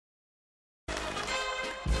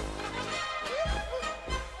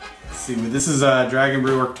see, this is Dragon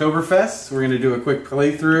Brew Orctoberfest. We're going to do a quick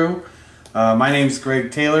playthrough. My name's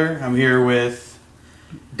Greg Taylor. I'm here with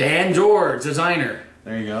Dan George, designer.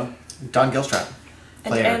 There you go. Don Gilstrap.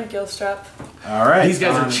 And Ann Gilstrap. All right. These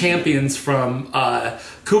guys are champions from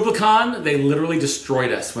Kublai Khan. They literally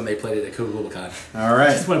destroyed us when they played it at Kublai Khan. All right.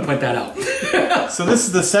 I just want to point that out. So this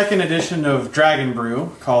is the second edition of Dragon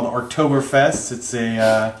Brew called Orctoberfest. It's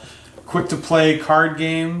a quick-to-play card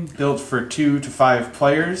game built for 2 to 5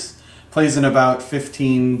 players. Plays in about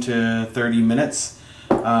 15 to 30 minutes.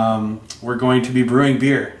 We're going to be brewing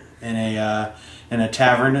beer in a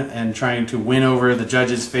tavern and trying to win over the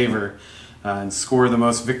judges' favor and score the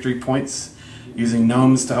most victory points using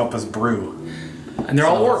gnomes to help us brew. And they're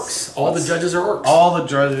all orcs. All the judges are orcs. All the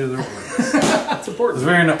judges are orcs. That's important.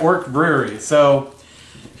 We're in an orc brewery. So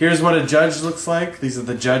here's what a judge looks like. These are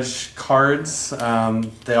the judge cards.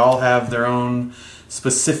 They all have their own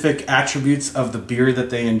specific attributes of the beer that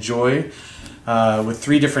they enjoy with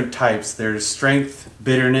 3 different types. There's strength,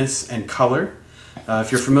 bitterness, and color.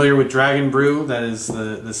 If you're familiar with Dragon Brew, that is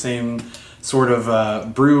the same sort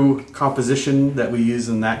of brew composition that we use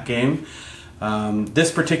in that game. This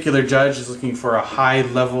particular judge is looking for a high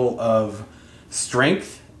level of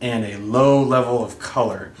strength and a low level of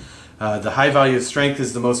color. The high value of strength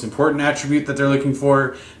is the most important attribute that they're looking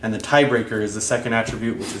for, and the tiebreaker is the second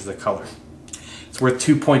attribute, which is the color. It's worth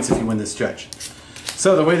 2 points if you win this judge.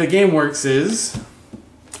 So the way the game works is...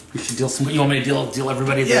 We should deal some... You want me to deal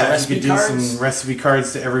everybody the recipe you could cards? do some recipe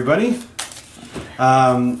cards to everybody.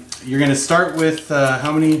 You're going to start with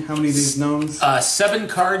how many of these gnomes? 7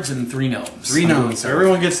 cards and 3 gnomes. 3 gnomes. So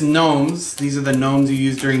everyone gets gnomes. These are the gnomes you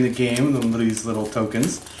use during the game, these little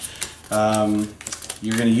tokens.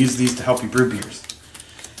 You're going to use these to help you brew beers.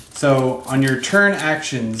 So on your turn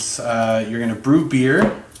actions, you're going to brew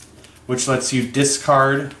beer, which lets you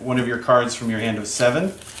discard one of your cards from your hand of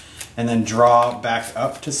 7, and then draw back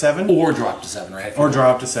up to 7. Or draw up to 7, right? Or draw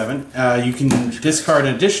up to 7. You can discard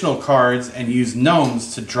additional cards and use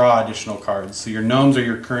gnomes to draw additional cards. So your gnomes are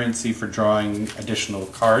your currency for drawing additional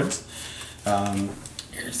cards.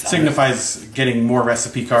 Signifies getting more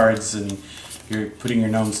recipe cards, and you're putting your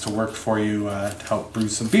gnomes to work for you to help brew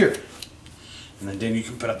some beer. And then you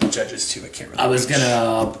can put up the judges too. I can't really. I was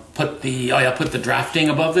gonna put the drafting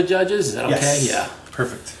above the judges. Is that okay? Yes. Yeah.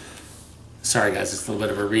 Perfect. Sorry guys, it's a little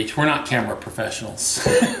bit of a reach. We're not camera professionals.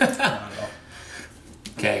 Not at all.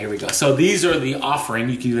 Okay, here we go. So these are the offering.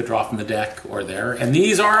 You can either draw from the deck or there. And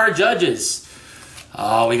these are our judges.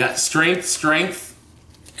 We got strength,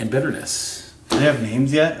 and bitterness. Do they have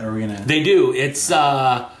names yet? Or are we gonna? They do. It's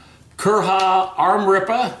Kurha,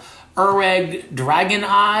 Armrippa, Ureg, Dragon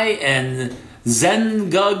Eye, and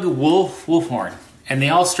Zengug Wolfhorn. And they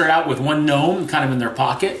all start out with 1 gnome kind of in their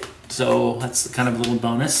pocket. So that's kind of a little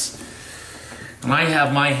bonus. And I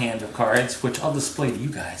have my hand of cards, which I'll display to you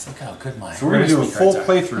guys. Look how good mine. So we're gonna do a full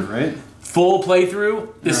playthrough, right? Full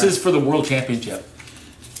playthrough. This is for the World Championship.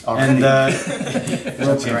 And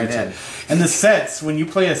right in. And the sets, when you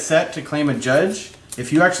play a set to claim a judge,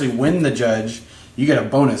 if you actually win the judge, you get a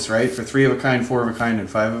bonus, right? For 3 of a kind, 4 of a kind, and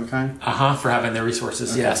 5 of a kind. For having their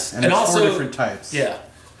resources. Okay. Yes, and also 4 different types. Yeah.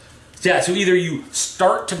 Yeah, so either you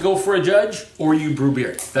start to go for a judge or you brew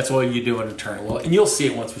beer. That's all you do in a turn. Well, and you'll see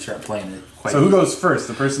it once we start playing it. So who goes first?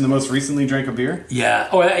 The person that most recently drank a beer? Yeah.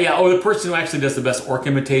 Oh, yeah. Or the person who actually does the best orc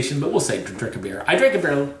imitation, but we'll say drink a beer. I drank a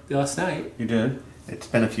beer last night. You did? It's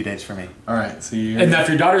been a few days for me. All right. So you. And if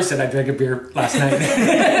your daughter said I drank a beer last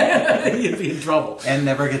night, you'd be in trouble. And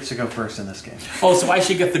never gets to go first in this game. Oh, so I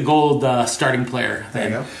should get the gold starting player. There you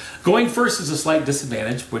go. Going first is a slight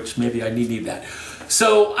disadvantage, which maybe I need that.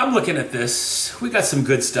 So I'm looking at this. We got some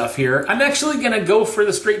good stuff here. I'm actually going to go for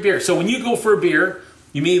the straight beer. So when you go for a beer,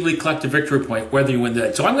 you immediately collect a victory point, whether you win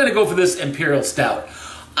the. So I'm going to go for this Imperial Stout.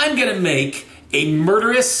 I'm going to make a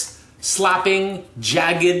murderous, slapping,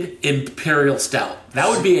 jagged Imperial Stout. That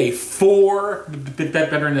would be a 4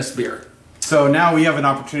 bitterness beer. So now we have an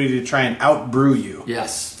opportunity to try and out-brew you.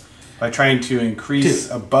 Yes. By trying to increase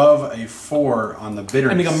above a 4 on the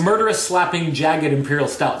bitterness. I mean, a murderous, slapping, jagged Imperial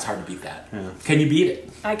Stout. It's hard to beat that. Yeah. Can you beat it?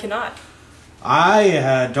 I cannot.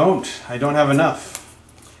 I don't have enough.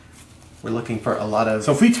 We're looking for a lot of...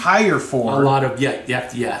 So if we tie your 4... A lot of,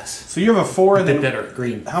 yes. So you have a 4 and then... bitter,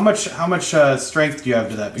 green. How much strength do you have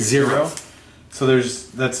to that beer? 0. So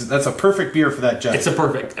that's a perfect beer for that judge. It's a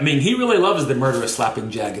perfect. I mean, he really loves the murderous, slapping,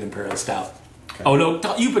 jagged Imperial Stout. Okay. Oh, no,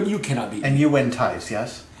 you cannot beat it. And you win ties,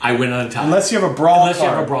 yes? I win on a tie. Unless you have a brawl card. Unless you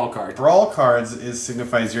have a brawl card. Brawl cards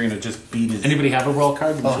signifies you're going to just beat it. Anybody have a brawl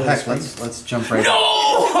card? Oh, heck, let's jump right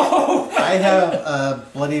No! I have a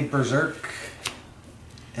Bloody Berserk.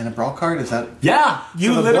 And a brawl card? Is that... Yeah, you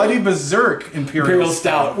So the literally... Bloody Berserk Imperial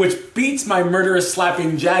Stout, which beats my Murderous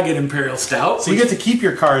Slapping Jagged Imperial Stout. So you get to keep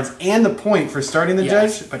your cards and the point for starting the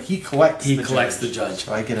Yes. judge, but he collects the judge.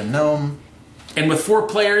 So I get a gnome. And with 4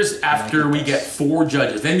 players, after we get 4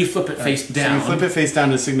 judges, then you flip it face down. So you flip it face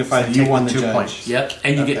down to signify that you take won the the 2 judge. points. Yep,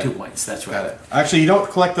 and you get Okay. 2 points. That's right. Got it. Actually, you don't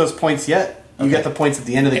collect those points yet. You get the points at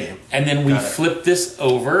the end of the game. And then we Got it. flip this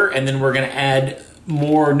over, and then we're going to add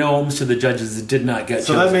more gnomes to the judges that did not get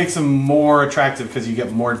So chosen. that makes them more attractive because you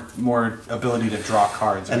get more ability to draw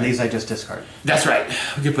cards. Right? And these I just discard. That's right.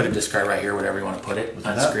 We could put a discard right here, whatever you want to put it on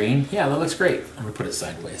that? screen. Yeah, that looks great. I'm going to put it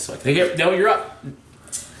sideways so I can get... No, you're up.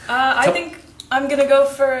 I think I'm gonna go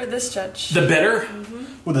for this judge. The better?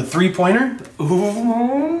 With a 3-pointer?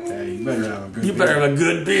 Ooh. Yeah, you better have a good You better have a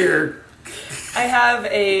good beer. I have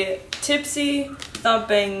a tipsy,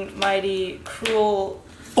 thumping, mighty, cruel.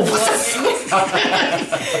 Oh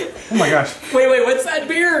my gosh. Wait, what's that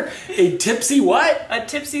beer? A tipsy what? A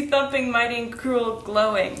tipsy, thumping, mighty, and cruel,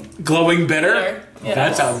 glowing. Glowing bitter? Bitter, yeah.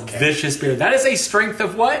 That's a vicious beer. That is a strength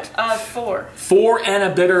of what? 4. 4 and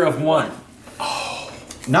a bitter of 1.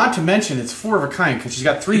 Not to mention, it's 4 of a kind because she's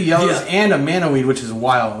got 3 yellows Yeah. and a mana weed, which is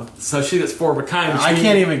wild. So she gets 4 of a kind. I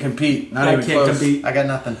can't even compete. Not even close. compete. I got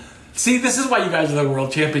nothing. See, this is why you guys are the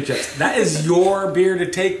world championships. That is your beer to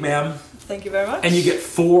take, ma'am. Thank you very much. And you get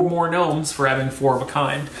 4 more gnomes for having 4 of a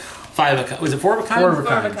kind. 5 of a kind. Was it 4 of a kind? 4 of a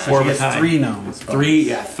 4 of a kind. kind. So 4 she of a gets kind. 3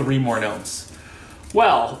 gnomes. 3 more gnomes.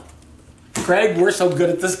 Well, Greg, we're so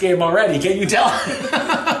good at this game already. Can you tell?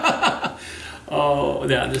 Oh,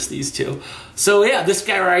 yeah, just these 2. So yeah, this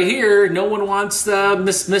guy right here, no one wants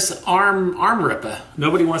Miss Arm Ripper.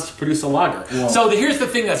 Nobody wants to produce a lager. Whoa. So here's the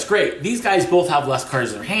thing that's great. These guys both have less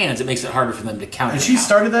cards in their hands. It makes it harder for them to count. And she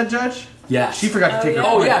started that judge? Yeah. She forgot to take her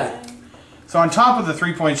Oh point. yeah. So on top of the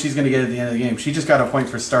 3 points she's going to get at the end of the game, she just got a point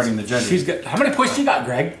for starting the judge. She's got. How many points you got,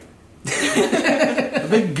 Greg? a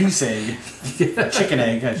big goose egg. Chicken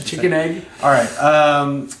egg, I should Chicken say. egg. All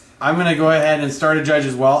right. I'm going to go ahead and start a judge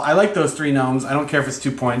as well. I like those 3 gnomes. I don't care if it's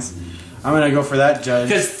 2 points. I'm going to go for that judge.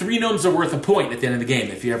 Because 3 gnomes are worth a point at the end of the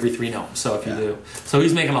game if you every 3 gnomes. So if you do, so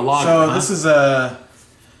he's making a log. So this is a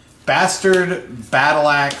bastard battle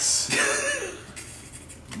axe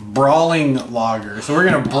brawling logger. So we're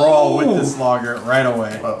going to brawl with this logger right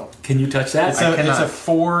away. Whoa. Can you touch that? It's a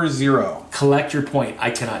 4-0. Collect your point.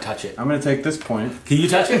 I cannot touch it. I'm going to take this point. Can you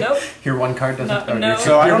touch it? Nope. Your 1 card doesn't... No, oh, no. your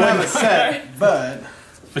So I don't You're have one a set, but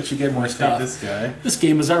But you get more take stuff. this guy. This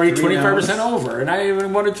game is already 3 25% gnomes. over, and I didn't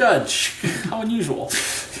even want to judge. How unusual.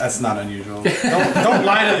 That's not unusual. Don't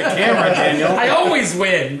lie to the camera, Daniel. I always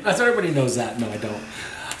win. That's everybody knows that. No, I don't.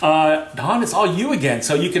 Don, it's all you again.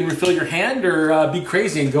 So you can refill your hand or be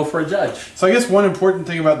crazy and go for a judge. So I guess one important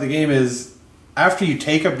thing about the game is after you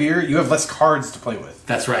take a beer, you have less cards to play with.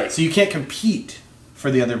 That's right. So you can't compete for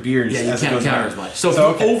the other beers. Yeah, you as it can't goes counter on. as much. So if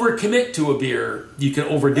okay. you overcommit to a beer, you can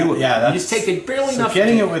overdo it. Yeah, you that's, just take it barely so enough.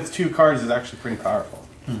 getting to it with 2 cards is actually pretty powerful.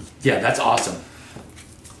 Yeah, that's awesome.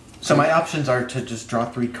 So my options are to just draw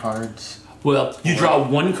 3 cards. Well, you draw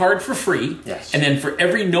 1 card for free. Yes. And then for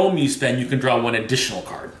every gnome you spend, you can draw 1 additional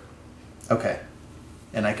card. Okay.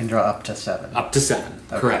 And I can draw up to 7. Up to 7.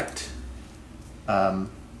 Okay. Correct.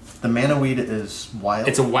 The mana weed is wild.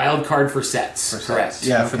 It's a wild card for sets. For sets. Correct.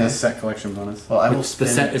 Yeah, for Okay. the set collection bonus. Well, I will Which the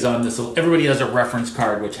spend... set is on this. Everybody has a reference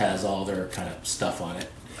card which has all their kind of stuff on it.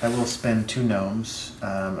 I will spend 2 gnomes.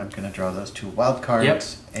 I'm going to draw those 2 wild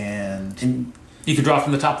cards. And... And you can draw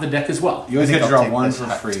from the top of the deck as well. You always I get think to I'll draw take 1 this for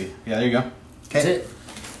hut. free. Yeah, there you go. That's Okay. it.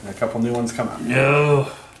 And a couple new ones come out.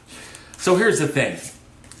 No. So here's the thing.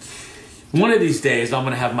 One of these days, I'm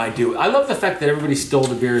going to have my due. I love the fact that everybody stole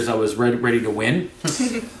the beers I was ready to win.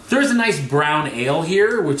 There's a nice brown ale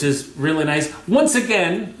here, which is really nice. Once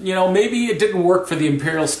again, you know, maybe it didn't work for the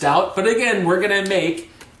Imperial Stout, but again, we're going to make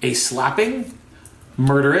a slapping,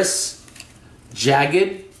 murderous,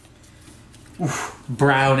 jagged,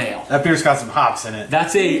 brown ale. That beer's got some hops in it.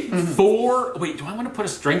 That's a 4... Wait, do I want to put a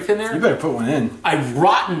strength in there? You better put one in. A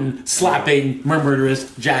rotten, slapping,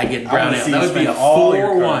 murderous, jagged, brown ale. That would be a all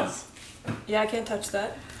your 4-1. cards. Yeah, I can't touch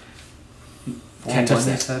that. Can't touch 1,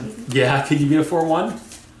 you that. said? Yeah, can you be a 4-1?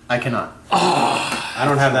 I cannot. I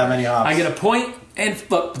don't have that many hops. I get a point, and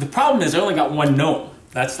look, the problem is I only got 1 gnome.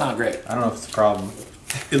 That's not great. I don't know if it's a problem.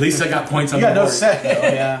 At least I got points on You the got board. no set, though,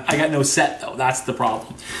 yeah. I got no set, though. That's the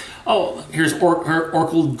problem. Oh, here's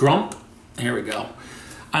Orkle Grump. Here we go.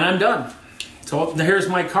 And I'm done. So here's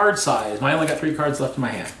my card size. I only got 3 cards left in my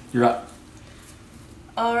hand. You're up.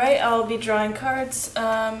 Alright, I'll be drawing cards,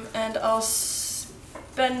 and I'll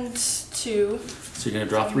spend 2. So you're going to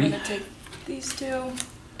draw 3? I'm going to take these 2,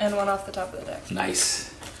 and 1 off the top of the deck.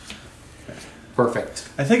 Nice. Perfect.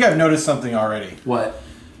 I think I've noticed something already. What?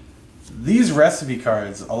 These recipe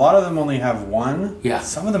cards, a lot of them only have one. Yeah.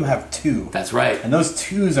 Some of them have two. That's right. And those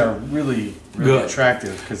twos are really Good.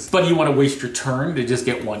 attractive. Cause But you want to waste your turn to just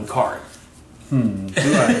get one card. do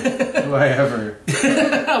I ever?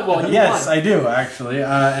 Well, you Yes, won. I do, actually.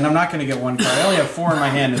 And I'm not going to get one card. I only have 4 in my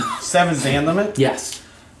hand, and 7's the hand limit. Yes.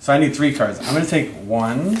 So I need 3 cards. I'm going to take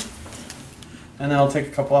 1, and then I'll take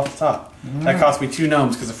a couple off the top. That cost me 2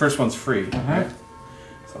 gnomes, because the first one's free. Right?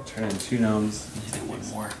 So I'll turn in 2 gnomes. Let's do one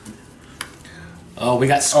more. Oh, we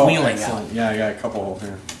got squealing out. Yeah, I got a couple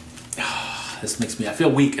here. This makes me, I feel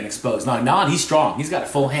weak and exposed. No, he's strong. He's got a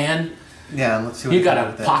full hand. Yeah, let's see what You I got can do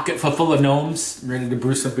a with it. pocket full of gnomes, ready to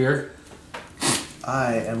brew some beer.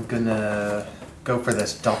 I am gonna go for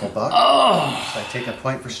this double buck. Oh! So I take a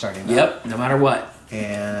point for starting that. Yep, no matter what.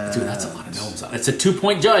 And Dude, that's a lot of gnomes. It's a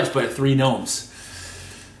 2-point judge, but 3 gnomes.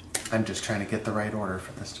 I'm just trying to get the right order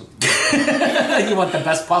for this. You want the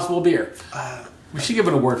best possible beer. We should give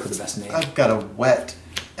it a word for the best name. I've got a wet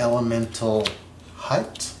elemental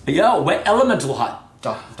hut. Yo, wet elemental hut.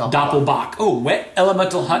 Doppelbock. Oh, wet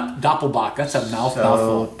elemental hut Doppelbock. That's a mouthful.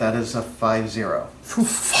 So that is a 5-0.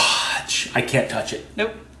 Fudge. I can't touch it.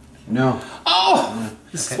 Nope. No. Oh!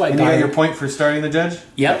 This is why I And you got got it. your point for starting the judge? Yep,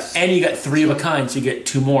 Yes. and you got 3 of a kind, so you get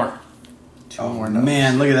 2 more. 2 more notes.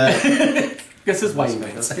 Man, look at that. This is why you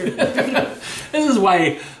win. This is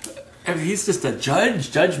why he's just a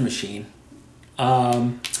judge machine. Do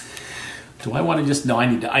I want to just? No, I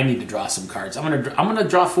need to draw some cards. I'm gonna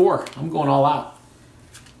draw 4. I'm going all out.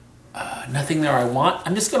 Nothing there I want.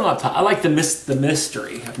 I'm just going up top. I like the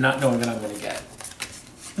mystery of not knowing what I'm going to get.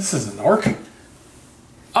 This is an orc.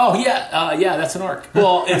 Oh yeah, that's an orc.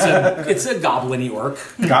 Well, it's a goblin-y orc.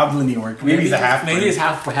 Goblin-y orc. Maybe he's a half. Maybe he's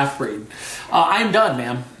half breed. I'm done,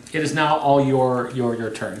 ma'am. It is now all your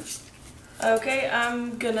turn. Okay,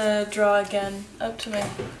 I'm gonna draw again up to my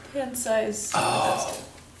hand size. Oh.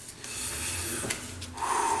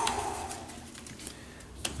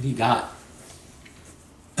 What do you got?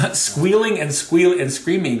 Squealing and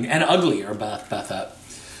screaming and ugly are both up.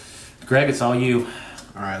 Greg, it's all you.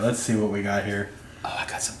 All right, let's see what we got here. Oh, I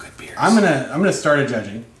got some good beers. I'm gonna start a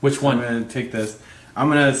judging. Which one? I'm gonna take this. I'm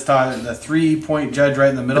gonna start the 3-point judge right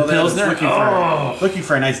in the middle. The there. Pilsner? Looking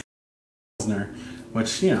for a nice Pilsner,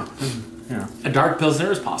 which you know. A dark pilsner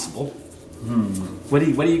is possible. What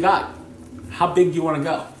do you got? How big do you want to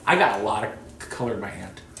go? I got a lot of color in my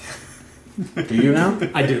hand. Do you now?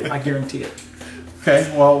 I do. I guarantee it.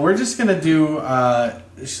 Okay. Well, we're just gonna do.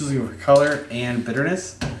 She's looking for color and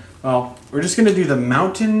bitterness. Well, we're just gonna do the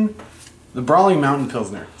Brawling Mountain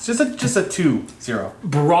Pilsner. It's just a 2-0.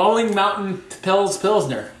 Brawling Mountain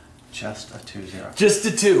Pilsner. Just a 2-0. Just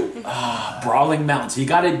a 2. Brawling Mountain. So you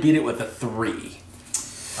got to beat it with a 3.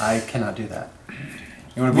 I cannot do that.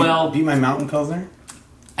 You want to beat my Mountain Pilsner?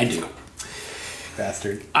 I do.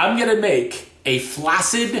 Bastard. I'm going to make a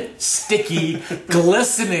flaccid, sticky,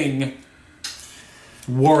 glistening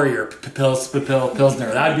warrior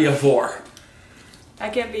Pilsner. That'd be a 4. I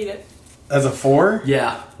can't beat it. That's a 4?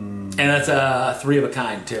 Yeah. And that's a 3 of a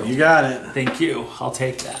kind, too. You got it. Thank you. I'll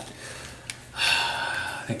take that.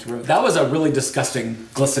 Thank you. That was a really disgusting,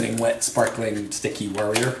 glistening, wet, sparkling, sticky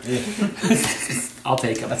warrior. I'll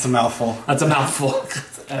take him. That's a mouthful. That's a mouthful.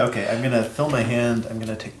 Okay, I'm gonna fill my hand. I'm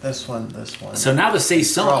gonna take this one, this one. So now the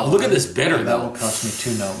saison. Look at this bitter, That though. will cost me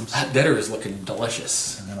 2 gnomes. That bitter is looking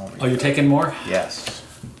delicious. And then I'll read Oh, you're taking more? Yes.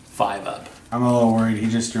 5 up. I'm a little worried. He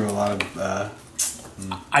just drew a lot of.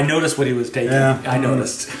 I noticed what he was taking. Yeah. I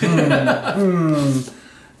noticed.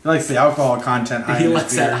 He likes the alcohol content. He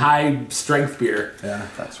likes that high strength beer. Yeah.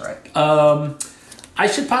 That's right. I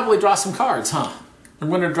should probably draw some cards, huh? I'm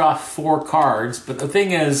going to draw 4 cards, but the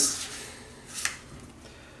thing is,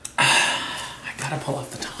 I gotta pull off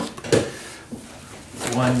the top.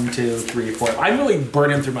 1, 2, 3, 4. I'm really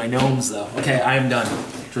burning through my gnomes, though. Okay, I am done.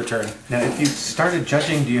 To return. Now, if you started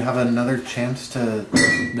judging, do you have another chance to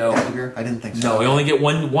No. get the beer? I didn't think so. No, we only get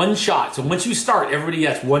one shot. So once you start, everybody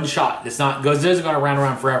gets 1 shot. It's not goes. It doesn't go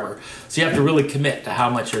around forever. So you have to really commit to how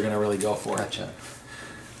much you're going to really go for. Gotcha.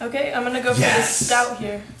 Okay, I'm gonna go for Yes. the stout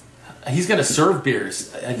here. He's going to serve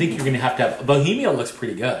beers. I think you're going to have Bohemia looks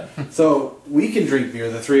pretty good. So we can drink beer,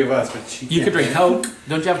 the 3 of us, but she You can't. could drink Coke.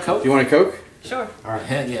 Don't you have Coke? Do you want a Coke? Sure. All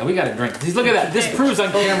right. Yeah, we got to drink. Look at that. This proves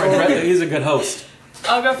on camera that he's a good host.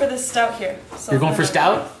 I'll go for the stout here. So You're going for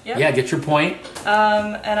stout? Yep. Yeah, get your point.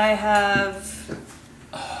 And I have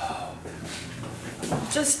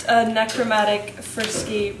just a necromantic,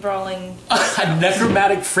 frisky, brawling. A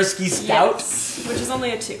necromantic frisky stout? Yes, which is only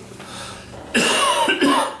a 2.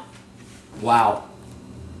 Wow.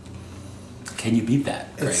 Can you beat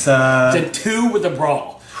that? Greg? It's It's a 2 with a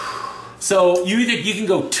brawl. So you can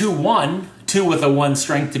go 2-1, 2 with a 1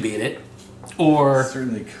 strength to beat it. Or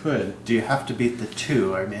Certainly could. Do you have to beat the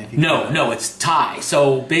 2? I mean, if you no, it's tie.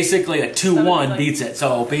 So basically a 2-1 beats it.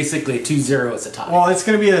 So basically a 2-0 is a tie. Well, it's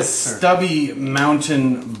going to be a stubby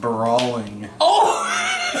mountain brawling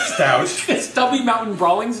stout. A stubby mountain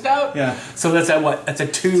brawling stout? Yeah. So that's at what? That's a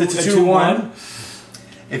 2. It's a 2-1.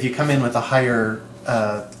 If you come in with a higher,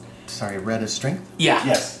 red is strength? Yeah.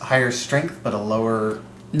 Yes. Higher strength, but a lower...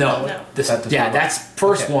 No. No. This, That does yeah, not work. that's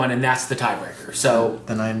first Okay. one, and that's the tiebreaker. So,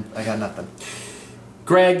 Then I got nothing.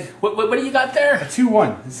 Greg, what do you got there? A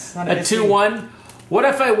 2-1. It's not A 2-1. What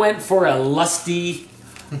if I went for a lusty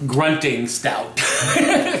grunting stout?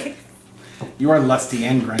 You are lusty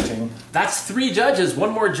and grunting. That's 3 judges, 1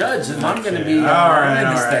 more judge, and I'm going to Okay. be All right,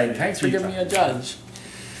 in this all thing. right. Thanks for giving me a judge.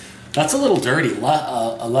 That's a little dirty,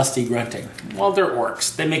 a lusty grunting. Well, they're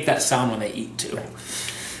orcs. They make that sound when they eat too.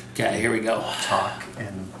 Okay, here we go. Talk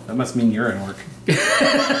and... That must mean you're an orc.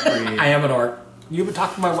 I am an orc. You ever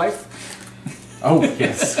talk to my wife? Oh,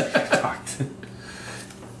 yes. Talked.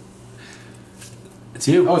 It's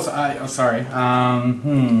you. Oh, sorry. I'm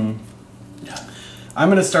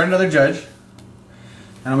going to start another judge.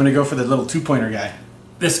 And I'm going to go for the little 2-pointer guy.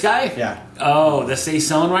 This guy? Yeah. Oh, the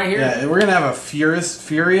Saison right here? Yeah, we're going to have a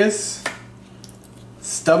furious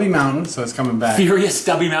stubby mountain, so it's coming back. Furious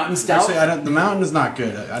Stubby Mountain Stout? Actually, the mountain is not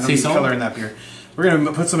good. I don't need Saison? color in that beer. We're going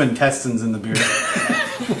to put some intestines in the beer.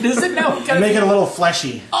 What is it now? Make it a little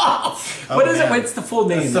fleshy. Oh, what is it? man. What's the full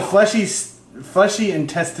name? It's the fleshy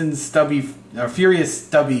intestine stubby, furious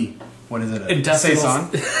stubby. What is it? Intestinal.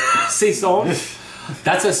 Saison. Saison?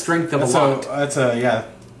 That's a strength of a lot. That's a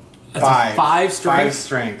That's 5. a 5 strength? 5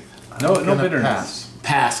 strength. No gonna bitterness.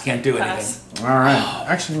 Pass, can't do Pass. anything. All right.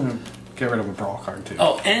 Actually, I'm gonna get rid of a brawl card too.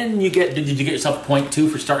 Oh, and did you get yourself a point 2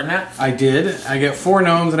 for starting that? I did. I get 4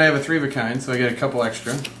 gnomes and I have a 3 of a kind, so I get a couple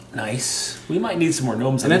extra. Nice. We might need some more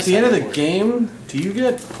gnomes. And on at this the end of side the board. game, do you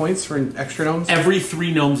get points for extra gnomes? Every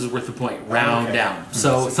 3 gnomes is worth a point, round Okay. down.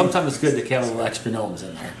 So sometimes it's good to have a little extra gnomes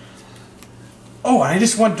in there. Oh, I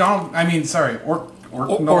just want Donald. I mean, sorry,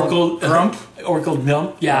 Oracle Trump. Oracle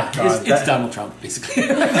Trump. Yeah, God, it's that- Donald Trump basically.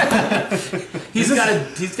 he's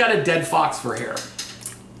got a dead fox for hair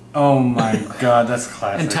Oh my God, that's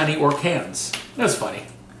classic. and tiny orc hands. That's funny.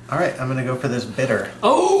 All right, I'm going to go for this bitter.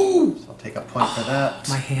 Oh, So I'll take a point for that.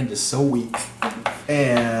 my hand is so weak.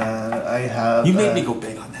 And I have... You made me go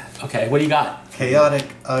big on that. Okay, what do you got? Chaotic,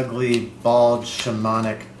 ugly, bald,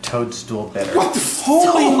 shamanic, toadstool bitter.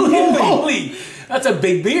 Holy! That's a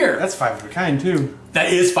big beer. That's 5 of a kind too.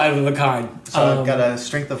 That is 5 of a kind. So I've got a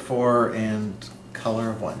strength of 4 and color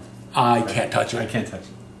of 1. I can't touch I it. can't touch it.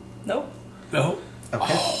 Nope. No.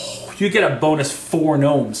 Okay. You get a bonus 4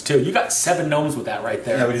 gnomes too. You got 7 gnomes with that right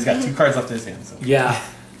Yeah, there. but he's got 2 cards left in his hand, so Yeah.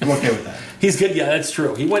 I'm okay with that. He's good. Yeah, that's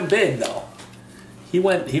true. He went big though. He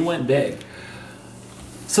went big.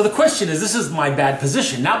 So the question is, this is my bad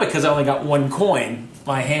position. Not because I only got 1 coin.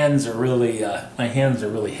 My hands are really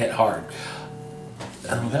hit hard.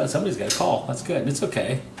 Oh, somebody's got a call. That's good. It's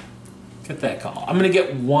okay. Get that call. I'm gonna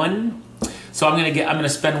get 1. So I'm gonna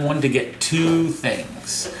spend 1 to get 2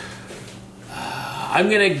 things. I'm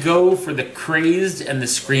gonna go for the crazed and the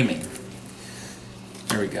screaming.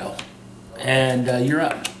 There we go. And you're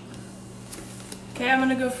up. Okay, I'm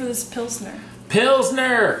gonna go for this Pilsner.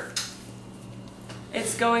 Pilsner.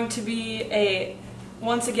 It's going to be a,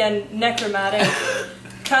 once again, necromantic,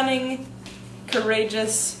 cunning,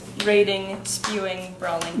 courageous, raiding, spewing,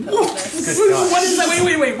 brawling Pilsner. Good God. What is that?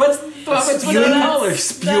 Wait. What's the color?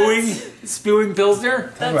 Spewing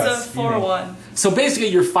Pilsner? That's a 4-1. So basically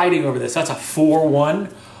you're fighting over this. That's a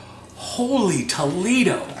 4-1. Holy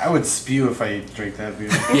Toledo. I would spew if I drank that beer.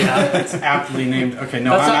 Yeah. It's aptly named. Okay,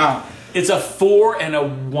 no, That's I'm a- out. It's a 4 and a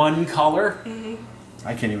 1 color.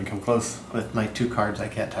 I can't even come close. With my 2 cards, I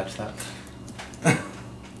can't touch that.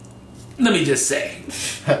 Let me just say,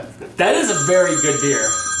 that is a very good beer.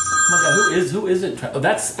 Oh my God, who is it? Oh,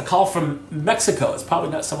 that's a call from Mexico. It's probably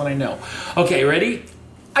not someone I know. Okay, ready?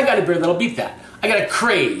 I got a beer that'll beat that. I got a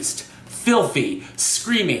crazed, filthy,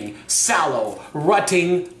 screaming, sallow,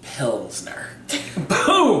 rutting Pilsner.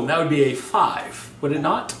 Boom! That would be a 5, would it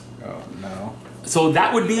not? Oh no. So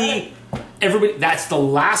that would be everybody. That's the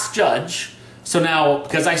last judge. So now,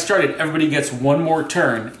 because I started, everybody gets 1 more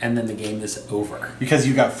turn, and then the game is over. Because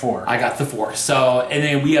you got 4. I got the 4. So, and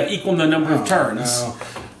then we have equal the number of turns. no.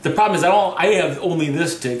 The problem is I have only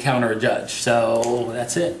this to counter a judge. So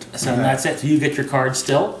that's it. So Okay. that's it. So you get your card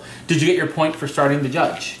still. Did you get your point for starting the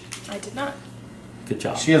judge? I did not. Good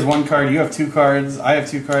job. She has 1 card. You have 2 cards. I have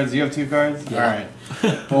 2 cards. You have 2 cards. Yeah. All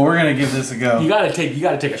right. Well, we're gonna give this a go. You gotta take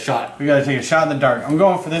a shot. We gotta take a shot in the dark. I'm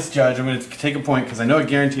going for this judge. I'm gonna take a point because I know it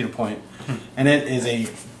guaranteed a point, and it is a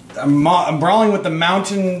I'm brawling with the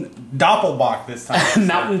Mountain Doppelbock this time.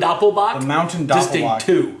 Mountain Doppelbock? The Mountain Distinct Doppelbock.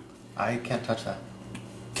 2. I can't touch that.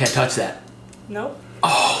 Can't touch that. Nope.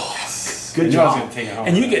 Oh, Yes. good I knew I was job. gonna take it home.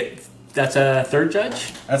 And you get, that's a third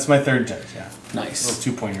judge? That's my third judge, yeah. Nice.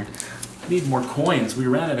 Little 2-pointer. Need more coins. We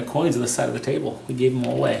ran out of coins on the side of the table. We gave them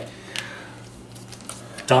all away.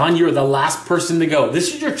 Don, you're the last person to go.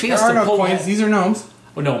 This is your There chance are to no pull. coins. These are gnomes.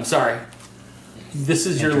 Oh no, I'm sorry. This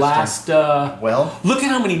is your Interesting. last. Well, Look at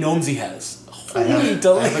how many gnomes he has. I Holy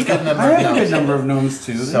have a good number I of have a good gnomes. number of gnomes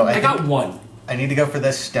too. So I got one. I need to go for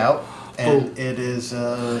this stout, and Oh. it is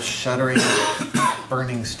a shuddering,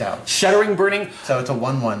 burning stout. Shuddering, burning. So it's a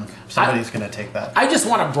 1-1. Somebody's gonna take that. I just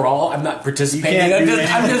want to brawl. I'm not participating. You can't I'm do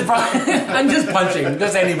just, that. I'm just punching.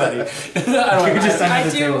 Just anybody. I don't You just I under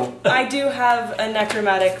the do. table. I do have a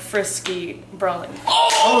necromantic frisky brawling.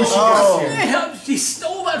 Oh, she Oh. got you. Damn, she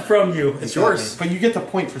stole that from you. It's yours. But you get the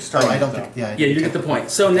point for Oh, starting. I don't though. think. Yeah. Yeah, you get the point.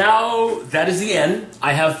 So now that is the end.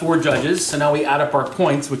 I have 4 judges. So now we add up our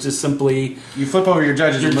points, which is simply You flip over your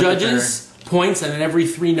judges. your and look at judges, points, and then every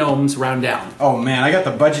 3 gnomes round down. their- Oh man, I got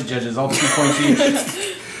the budget judges, all 2 points each.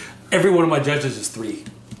 Every one of my judges is 3.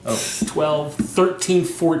 Oh. 12, 13,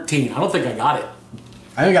 14. I don't think I got it.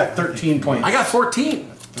 I only got 13 points. I got 14.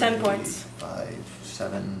 10 points. 5,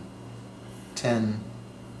 7, 10,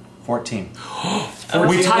 14.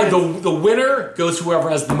 We tied the winner goes to whoever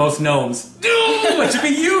has the most gnomes. It should be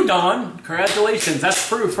you, Don. Congratulations. That's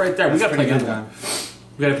proof right there. We got to play Pretty good good, one.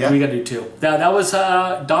 Don. We got to do 2. That was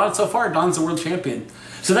Don so far. Don's the world champion.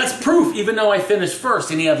 So that's proof. Even though I finished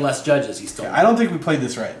first and he had less judges, he still. I don't think we played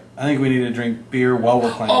this right. I think we need to drink beer while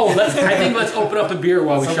we're playing. Oh, I think let's open up a beer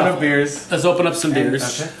while we Let's shuffle. open up beers. Let's open up some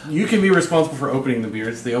beers. Okay. You can be responsible for opening the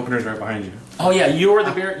beers. The opener's right behind you. Oh yeah, you are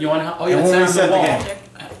the beer. You want to? Oh yeah, And it's we'll there on reset the the wall. game.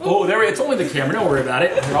 Oh, there. It's only the camera. Don't worry about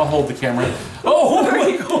it. Here, I'll hold the camera. Oh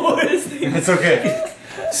my God! It's okay.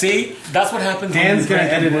 See, that's what happens. when Dan's you gonna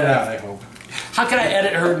drink edit it and out, I hope. How can I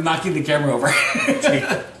edit her knocking the camera over?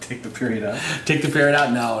 Take the period out. Take the parrot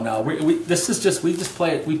out? No. This is just we just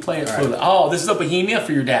play it. We play it All for right. the. Oh, this is a Bohemia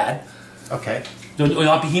for your dad. Okay. Do you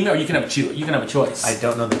want Bohemia, or you can have a choose. You can have a choice. I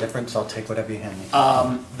don't know the difference. I'll take whatever you hand me.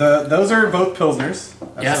 Those are both Pilsners.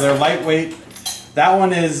 Yeah. So they're lightweight. That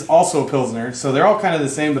one is also a Pilsner. So they're all kind of the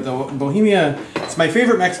same, but the Bohemia, it's my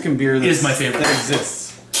favorite Mexican beer It is my favorite. that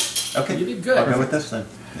exists. Okay. You did good. I'll go with this then.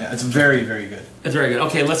 Yeah, it's very, very good. It's very good.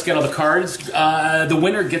 Okay, let's get all the cards. The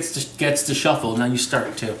winner gets to shuffle. Now you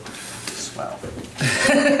start too. Wow.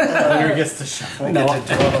 Winner gets to shuffle. No, Get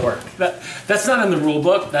to do all the work. that's not in the rule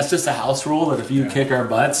book. That's just a house rule that if you kick our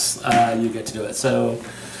butts, you get to do it. So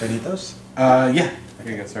Do I need those? Yeah.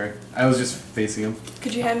 Okay, good. Sorry. I was just facing him.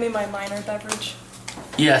 Could you hand me my minor beverage?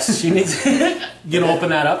 yes, she needs. You gonna open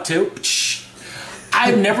that up too?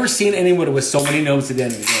 I've never seen anyone with so many gnomes at the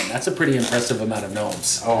end of the game. That's a pretty impressive amount of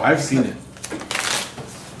gnomes. Oh, I've seen it.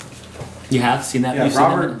 You have seen that? Yeah, You've seen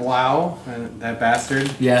Robert that? Blau, that bastard.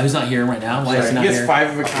 Yeah, who's not here right now? Why is he He not gets here?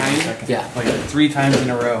 5 of a kind. Yeah. Like 3 times in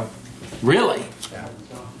a row. Really? Yeah.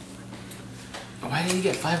 Why did he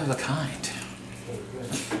get 5 of a kind?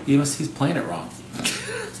 He's playing it wrong.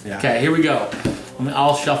 Yeah. Okay, here we go.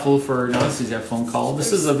 I'll shuffle for Nancy's phone call.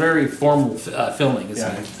 This is a very formal filming, isn't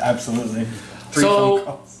Yeah, it? absolutely. 3 phone So,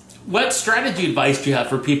 calls. what strategy advice do you have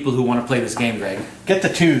for people who want to play this game, Greg? Get the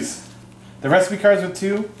 2s. The recipe cards with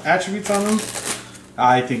 2 attributes on them,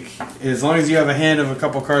 I think as long as you have a hand of a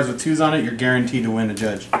couple cards with 2s on it, you're guaranteed to win a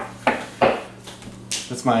judge.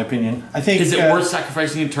 That's my opinion. I think. Is it worth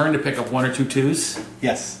sacrificing a turn to pick up 1 or 2 twos?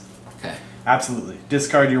 Yes, Okay. absolutely.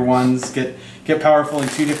 Discard your 1s. Get powerful in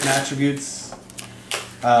 2 different attributes.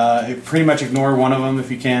 Pretty much ignore one of them if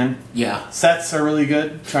you can. Yeah. Sets are really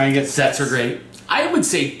good. Try and get Sets are great. I would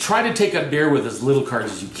say try to take a beer with as little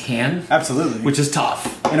cards as you can, Absolutely. which is tough.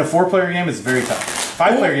 In a 4-player game, it's very tough.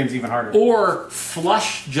 5-player game's even harder. Or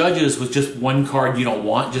flush judges with just 1 card you don't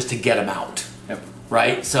want just to get them out. Yep.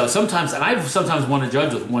 Right? So sometimes, and I've sometimes won a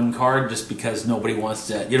judge with 1 card just because nobody wants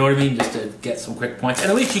to, you know what I mean? Just to get some quick points. And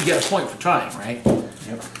at least you get a point for trying, right?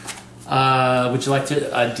 Yep. Would you like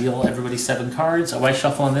to deal everybody 7 cards? Oh, I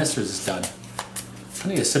shuffle on this, or is this done? I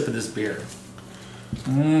need a sip of this beer.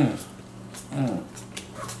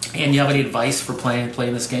 And you have any advice for playing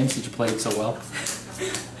this game since you played so well?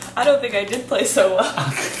 I don't think I did play so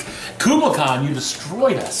well. Kublai, you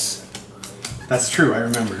destroyed us. That's true, I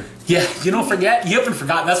remember. Yeah, you don't forget. You haven't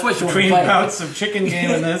forgotten. That's why you want to Between play. bouts of chicken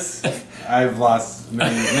game and this, I've lost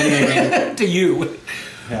many a game. To you.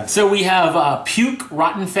 Yeah. So we have Puke,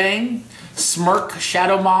 Rotten Fang, Smirk,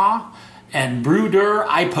 Shadow Maw, and Brewder,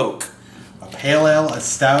 Eye Poke. A pale ale, a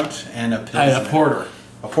stout, and a pilsner. And a porter.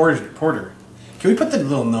 A porter. Can we put the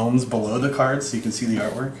little gnomes below the cards so you can see the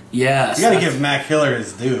artwork? Yes. You gotta give Mac Hiller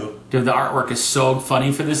his due. Dude, the artwork is so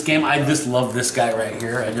funny for this game. I just love this guy right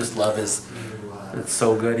here. I just love his... It's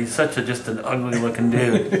so good. He's such just an ugly looking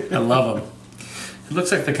dude. I love him. He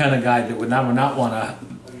looks like the kind of guy that would not want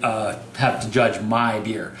to have to judge my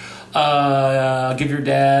beer. Give your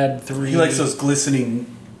dad 3. He likes those glistening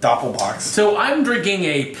doppelbocks. So I'm drinking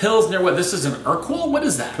a Pilsner. What, this is an Urquell? What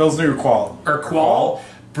is that? Pilsner Urquell. Urquell.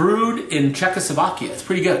 Brewed in Czechoslovakia. It's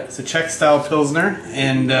pretty good. It's a Czech-style Pilsner,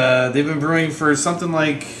 and they've been brewing for something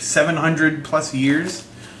like 700 plus years.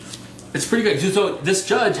 It's pretty good. So this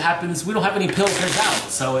judge happens, we don't have any Pilsners out,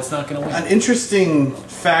 so it's not going to win. An interesting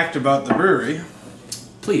fact about the brewery,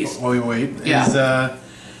 Please. while we wait, Yeah. is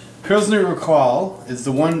Pilsner Urquell is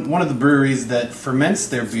the one of the breweries that ferments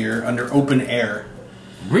their beer under open air.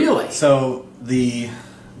 Really? So the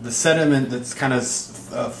sediment that's kind of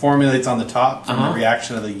formulates on the top from the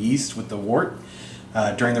reaction of the yeast with the wort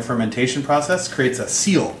during the fermentation process creates a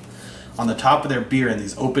seal on the top of their beer in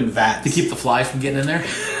these open vats. To keep the flies from getting in there?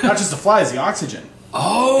 Not just the flies, the oxygen.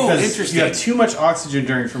 Oh, Because interesting. if you have too much oxygen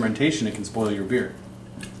during fermentation, it can spoil your beer.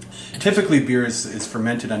 Typically, beer is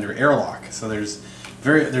fermented under airlock, so there's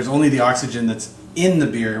only the oxygen that's in the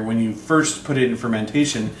beer when you first put it in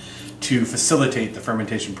fermentation to facilitate the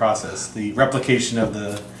fermentation process, the replication of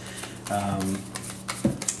the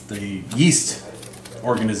yeast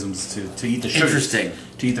organisms to eat the sugar. Interesting.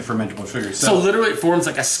 To eat the fermentable sugar. So literally it forms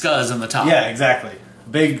like a scuzz on the top. Yeah, exactly.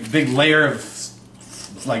 Big layer of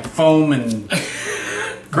like foam and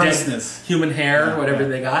grossness. Human hair, Yeah, whatever yeah.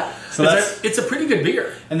 they got. So it's a pretty good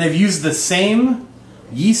beer. And they've used the same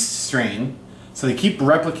yeast strain, so they keep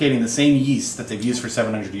replicating the same yeast that they've used for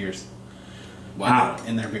 700 years. Wow.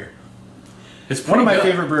 In their beer. It's One of my good.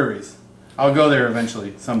 favorite breweries. I'll go there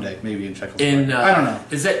eventually, someday, maybe in Czechoslovakia. I don't know.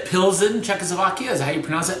 Is that Pilsen, Czechoslovakia? Is that how you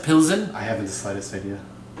pronounce it? Pilsen? I haven't the slightest idea.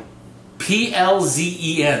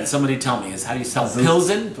 P-L-Z-E-N. Somebody tell me. Is how do you spell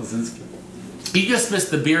Pilsen? Pilsinski. You just missed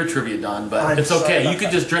the beer trivia, Don, but I'm it's sorry okay. about You could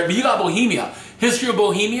that. just drink. But you got Bohemia. History of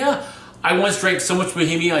Bohemia. I once drank so much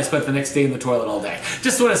Bohemia, I spent the next day in the toilet all day.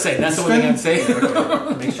 Just want to say, that's the one thing I'd say.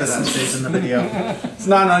 Make sure that stays in the video. It's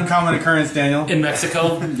not an uncommon occurrence, Daniel. In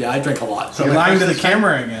Mexico, yeah, I drink a lot. You're lying to the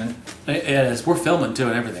camera again. It is. We're filming too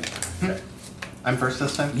and everything. I'm first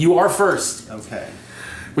this time? You are first, Okay.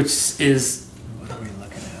 which is What are we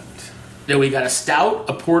looking at? that we got a stout,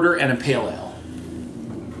 a porter, and a pale ale.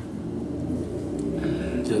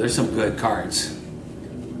 So there's some good cards.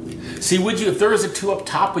 See, would you, if there was a 2 up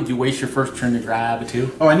top, would you waste your first turn to grab a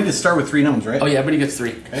 2? Oh, I need to start with 3 gnomes, right? Oh yeah, everybody gets 3.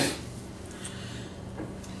 Okay.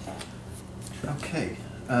 Okay.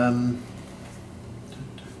 I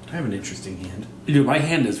have an interesting hand. Dude, my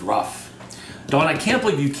hand is rough. Dawn, I can't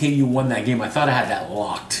believe you won that game. I thought I had that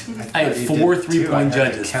locked. I had you 4 did, too. 3-point I had to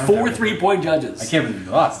judges. count 4 everything. 3-point judges. I can't believe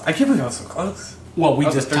you lost. I can't believe I was so close. Well, we I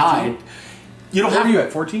was just at 13. tied. You don't What have were you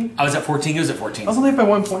at, 14? I was at 14. He was at 14. I was only up by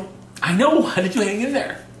 1 point. I know. How did you hang in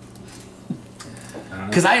there?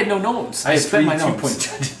 Because I had no gnomes. I had spent 3 my 2-point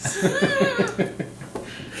gnomes. judges.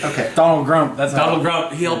 Okay. Donald Grump. That's Donald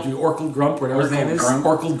Grump. He helped you. Orctoberfest Grump, whatever his name is. Grump.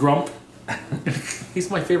 Orctoberfest Grump. He's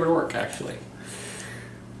my favorite orc, actually.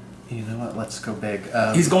 You know what? Let's go big.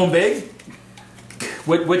 He's going big.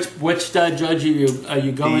 Which judge are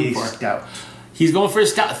you going the for? stout. He's going for a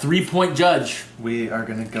stout. 3-point judge. We are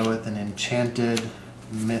going to go with an enchanted,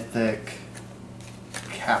 mythic,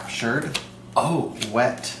 captured, Oh.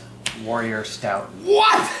 wet warrior stout.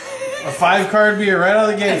 What? A 5-card beer right out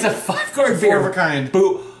of the gate. It's a 5-card Four beer. of a kind.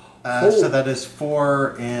 Boo. So that is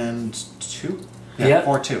 4 and 2. Yeah, Yep.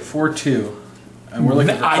 4-2. 4-2. And we're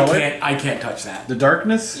looking for color. I can't touch that. The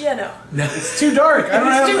darkness? Yeah, no. No. It's too dark. I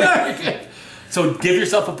don't have It's too it. dark. So give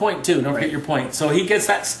yourself a point too. Don't forget your point. So he gets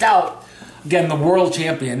that stout. Again, the world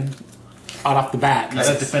champion out off the bat. I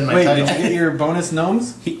have to defend my Wait, title. did you get your bonus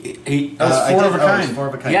gnomes? He That was I 4 did- of a oh, it was kind. 4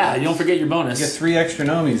 of a kind. yeah, you don't forget your bonus. You get 3 extra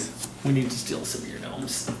gnomies. We need to steal some of your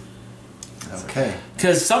gnomes. Okay.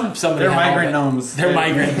 Because somebody They're had all migrant the- gnomes.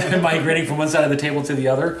 They're migrating from one side of the table to the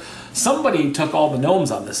other. Somebody took all the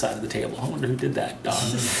gnomes on this side of the table. I wonder who did that.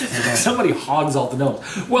 Somebody hogs all the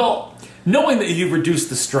gnomes. Well, knowing that you've reduced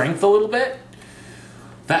the strength a little bit,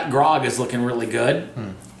 that grog is looking really good.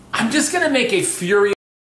 I'm just gonna make a Furious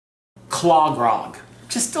Claw grog.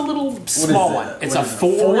 Just a little small is one. it? It's What a is it?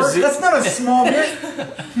 4. That's not a small beer.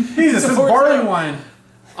 Jesus, it's Four barley zero. wine.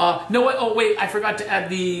 No, wait, I forgot to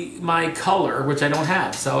add my color, which I don't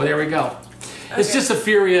have. So there we go. It's Okay. just a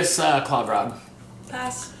Furious Claw grog.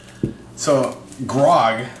 Pass. So,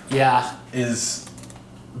 grog Yeah, is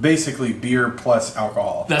basically beer plus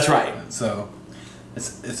alcohol. that's right. So,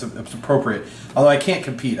 it's appropriate. Although I can't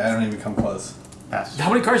compete. I don't even come close. Pass.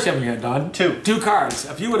 How many cards do you have in your hand, Don? 2. 2 cards.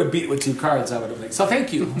 If you would have beat with 2 cards, I would have been. So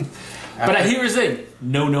thank you. But here's the thing.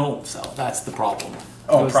 No gnomes, so that's the problem.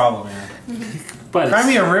 Oh, problem, yeah. But Cry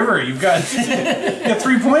me a river. You got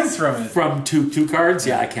 3 points from it. from two cards,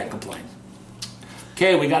 yeah, I can't complain.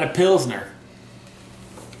 Okay, we got a Pilsner.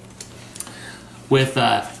 With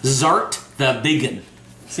Zart the Biggin.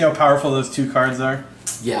 See how powerful those 2 cards are?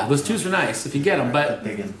 Yeah, those 2s are nice if you get them, but... The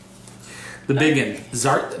biggin. The Biggin.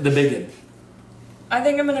 Zart the Biggin. I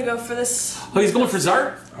think I'm gonna go for this. Oh, he's going for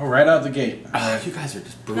Zart? Oh, right out the gate. Oh, you guys are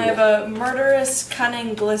just I brutal. have a murderous,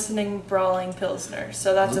 cunning, glistening, brawling pilsner.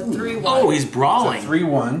 So that's a 3-1. Oh, he's brawling.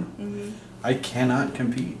 3-1. I cannot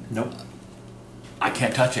compete. Nope. I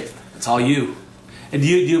can't touch it. It's all you. And do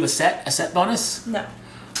you have a set bonus? No.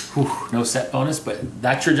 Whew, no set bonus, but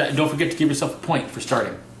that's your. Don't forget to give yourself a point for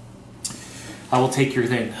starting. I will take your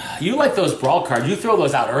thing. You like those brawl cards? You throw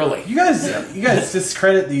those out early. You guys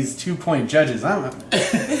discredit these 2-point judges.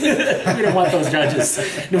 We don't want those judges.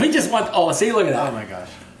 We just want. Oh, see, look at that. Oh my gosh.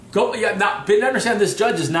 Go. Yeah. Now, but understand this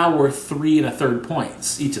judge is now worth 3 1/3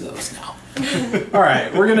 points each of those now. All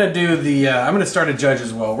right, we're gonna do the. I'm gonna start a judge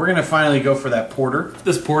as well. We're gonna finally go for that porter.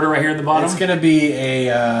 This porter right here in the bottom. It's gonna be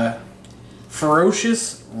a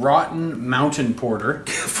ferocious, rotten mountain porter.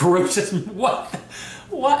 Ferocious. What?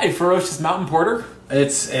 What? A ferocious mountain porter?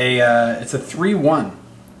 It's a 3-1.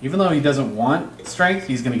 Even though he doesn't want strength,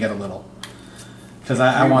 he's gonna get a little. Because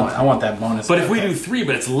I want that bonus. But if we do 3,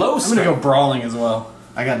 but it's low I'm strength. gonna go brawling as well.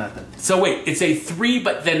 I got nothing. So wait, it's a 3,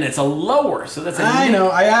 but then it's a lower. So that's a. I know.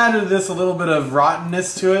 I added this a little bit of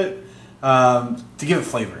rottenness to it to give it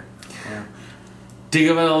flavor. Yeah. To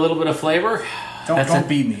give it a little bit of flavor. Don't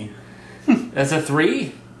beat me. That's a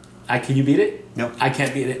 3. Can you beat it? Nope. I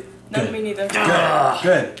can't beat it. No, Good. me neither.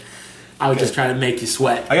 Good. I was just trying to make you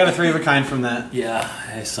sweat. I got a 3 of a kind from that. Yeah,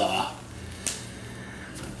 I saw.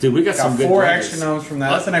 Dude, we got some Got good 4 judges. extra gnomes from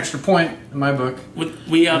that. That's an extra point in my book.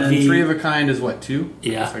 We have And then the 3 of a kind is what, 2?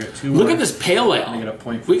 yeah. So I got 2 Look more. at this pale ale. I get a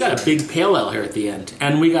point for We got a starting. big pale ale here at the end,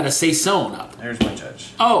 and we got a saison up. There's my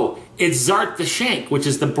judge. Oh, it's Zart the Shank, which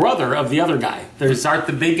is the brother of the other guy. There's Zart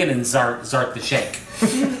the Biggin and Zart the Shank.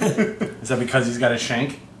 Is that because he's got a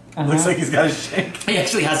shank? Looks like he's got a shank. He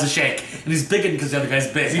actually has a shank, and he's biggin because the other guy's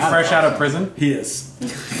big. Is he fresh out of prison? He is.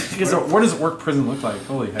 What does work prison look like?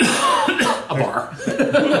 Holy heck. A bar.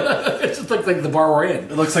 It just looks like the bar we're in.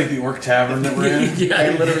 It looks like the Orc Tavern that we're in. Yeah,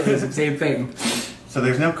 it literally is the same thing. So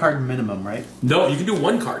there's no card minimum, right? No, you can do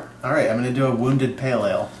 1 card. All right, I'm going to do a wounded pale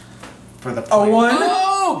ale for the A player. 1?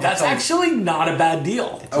 Oh, that's It's a- actually not a bad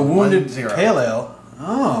deal. A wounded 1-0. pale ale?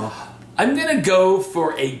 Oh. I'm gonna go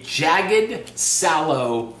for a jagged,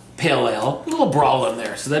 sallow pale ale. A little brawl in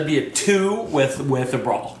there, so that'd be a 2 with a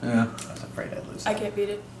brawl. Yeah. I was afraid I'd lose. I can't beat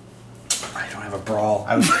it. I don't have a brawl.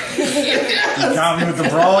 I was, You got me with the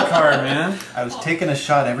brawl card, man. I was taking a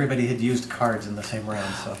shot. Everybody had used cards in the same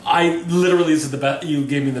round, so. I literally, this is the best. You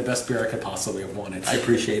gave me the best beer I could possibly have wanted. I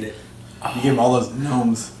appreciate it. You gave him all those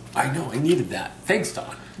gnomes. I know, I needed that. Thanks,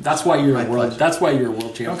 Don. That's why you're My a world. pleasure. That's why you're a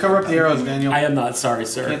world champion. Don't cover up the arrows, Daniel. I am not sorry,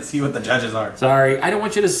 sir. Can't see what the judges are. Sorry, I don't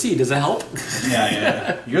want you to see. Does it help?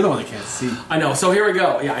 Yeah. You're the one that can't see. I know. So here we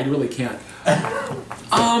go. Yeah, I really can't.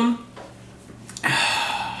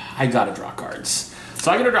 I gotta draw cards.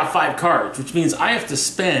 So I gotta draw 5 cards, which means I have to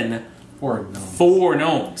spend 4 gnomes. 4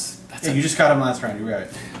 gnomes. That's Yeah, you just got him last round. You're right.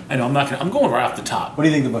 I know. I'm not gonna. I'm going right off the top. What do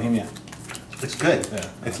you think of the Bohemia? It's good. Yeah.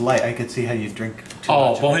 It's light. I could see how you drink too Oh,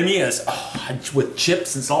 much of it. Bohemia's with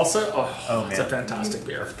chips and salsa. Oh, it's a man. fantastic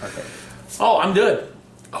beer. Perfect. Oh, I'm good.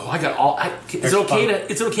 Oh, I got all. Is it There's okay fun.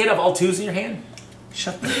 to? Is it okay to have all 2s in your hand?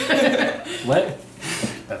 Shut the... What?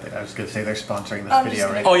 Nothing. I was going to say they're sponsoring this I'm video,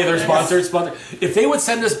 just right? Oh yeah, they're sponsored. If they would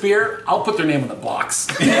send us beer, I'll put their name on the box.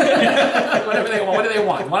 Whatever they want. What do they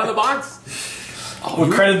want? One on the box?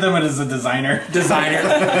 We'll credit them as a designer. Designer.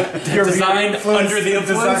 Designed under the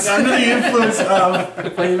influence. Under the influence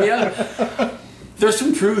of... Bohemia. There's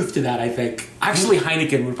some truth to that, I think. Actually,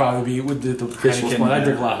 Heineken would probably be the official Heineken, one. I yeah.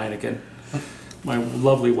 drink a lot of Heineken. My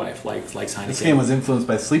lovely wife likes Heineken. This game was influenced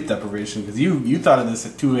by sleep deprivation because you thought of this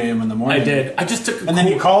at 2 a.m. in the morning. I did. I just took a And then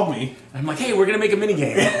you called me. I'm like, hey, we're going to make a mini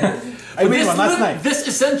game. I made one last night. This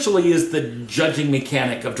essentially is the judging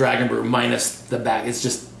mechanic of Dragon Brew minus the bag. It's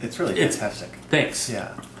just... It's really fantastic. Thanks.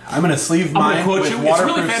 Yeah. I'm going to sleeve I'm mine going to quote with you. It's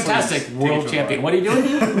waterproof really fantastic, sleeves. world Take it to a champion. bar. What are you doing?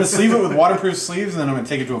 I'm going to sleeve it with waterproof sleeves, and then I'm going to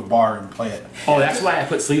take it to a bar and play it. Oh, that's why I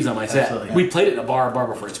put sleeves on my set. Absolutely. We played it in a bar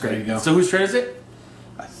before. It's great. There you go. So whose turn is it?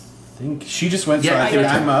 I think she just went, Yeah, so I think your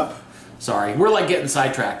turn. I'm up. Sorry, we're like getting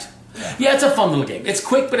sidetracked. Yeah, it's a fun little game. It's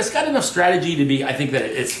quick, but it's got enough strategy to be. I think that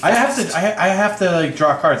it's. I fast. have to like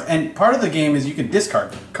draw cards, and part of the game is you can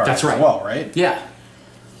discard cards That's right. as well, right? Yeah.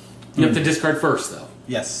 You have to discard first, though.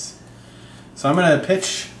 Yes. So I'm going to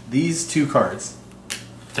pitch these 2 cards.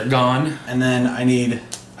 They're gone. And then I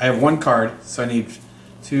have 1 card, so I need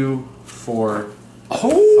 2, 4,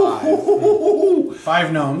 Oh!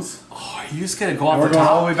 5 gnomes. Oh, are you just going to go off And we're the going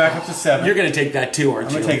top? all the way back up to 7. You're going to take that too, aren't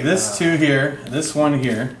I'm you? going to take this 2 here, this 1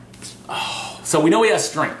 here. So we know he has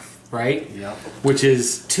strength, right? Yep. Which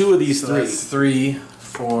is 2 of these So 3. that's 3,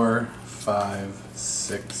 4, 5,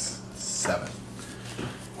 6, 7.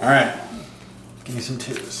 All right. Give me some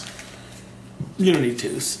 2s. You don't need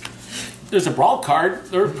 2s. There's a brawl card.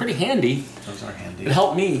 They're pretty handy. Those are handy. It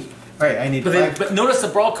helped me. Alright, I need But, 5. but notice the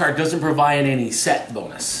brawl card doesn't provide any set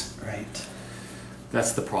bonus. Right.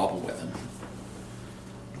 That's the problem with him.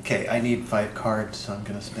 Okay, I need 5 cards, so I'm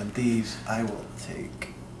gonna spend these. I will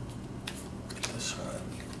take this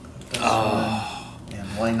one, and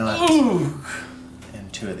why not? Ooh.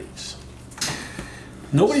 And 2 of these.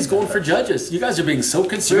 Nobody's going for judges. You guys are being so We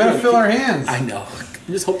conservative. got to fill our hands. I know.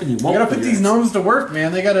 I'm just hoping you We won't. got to put for these yours. gnomes to work,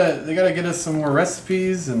 man. They got to get us some more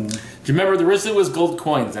recipes and... Do you remember the original was gold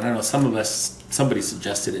coins? And I don't know, somebody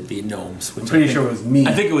suggested it be gnomes. Which I'm pretty I think- sure it was me.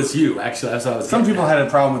 I think it was you, actually. That's what I was Some getting people at. had a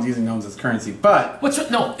problem with using gnomes as currency, but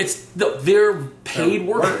No, they're paid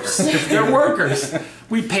workers. They're workers.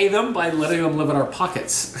 We pay them by letting them live in our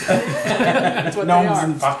pockets. That's what gnomes they are.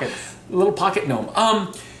 in pockets. A little pocket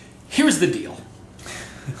gnome. Here's the deal.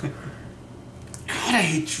 God,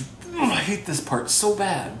 I hate this part so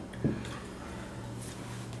bad.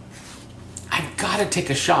 I've got to take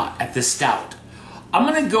a shot at this stout. I'm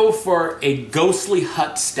gonna go for a ghostly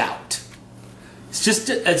hut stout. It's just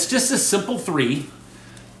a simple 3.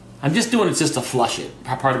 I'm just doing it just to flush it.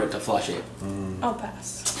 Part of it to flush it. I'll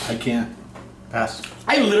pass. I can't. Pass.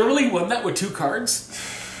 I literally won that with 2 cards.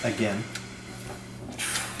 Again.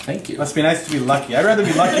 Thank you. Must be nice to be lucky. I'd rather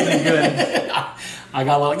be lucky than good. I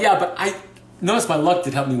got a little, yeah, but I noticed my luck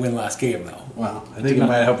did help me win last game though. Well, I think it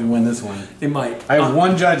might help you win this one. It might. I have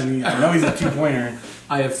 1 judge, and I know he's a 2-pointer.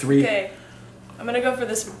 I have 3. Okay. I'm gonna go for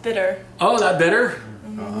this bitter Oh, that better?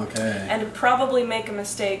 Oh, okay. and probably make a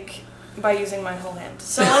mistake by using my whole hand.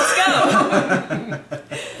 So let's go!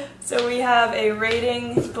 So we have a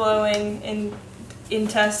rating, glowing,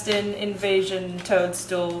 intestine, invasion,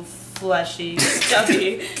 toadstool, fleshy,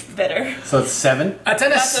 stubby, bitter. So it's 7.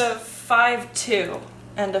 That's a 5-2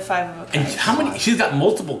 and a 5 of a And kind. how many? She's got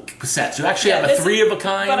multiple sets. You actually have a this- 3 of a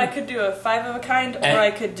kind. But I could do a 5 of a kind, or And- I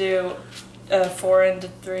could do a 4 and a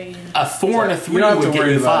 3. A 4 and a 3 You don't have would to get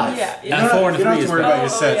worry you about 5. Yeah, And yeah. a 4 and a You don't 3 have is to worry better. about your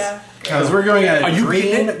sets. yeah. Because we're going at Are you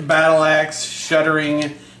beating green, battle axe,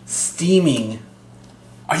 shuddering, steaming.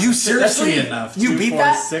 Are you That seriously? should be enough. You 2, beat 4,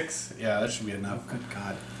 that? 6. Yeah, that should be enough. Good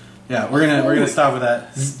God. Yeah, we're gonna stop with that.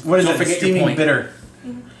 What is Don't it? forget your Steaming point. bitter.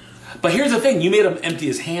 But here's the thing: you made him empty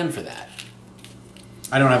his hand for that.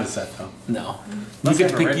 I don't have a set though. No, Must you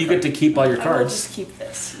have get a to red you card. get to keep all your I will cards. just keep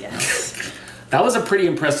this, yes. That was a pretty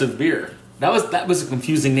impressive beer. That was a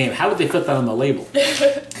confusing name. How did they put that on the label?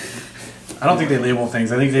 I don't think they label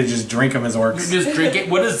things. I think they just drink them as orcs. You just drink it.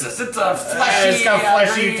 What is this? It's a fleshy. It's got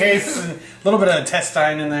fleshy green- taste, and a little bit of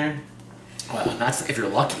intestine in there. Well, that's if you're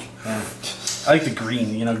lucky. Yeah. I like the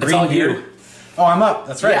green. You know, green all beer. you. Oh, I'm up.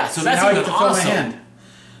 That's right. Yeah, so that's now I even get to fill awesome. my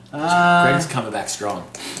hand. Greg's coming back strong.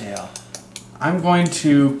 Yeah. I'm going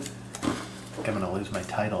to. I'm gonna lose my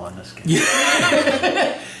title on this game.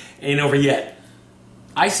 Ain't over yet.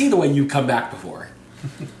 I see the way you come back before.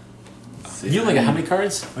 You only got how many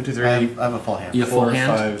cards? 1, 2, I 3, have a full hand. You have full 4,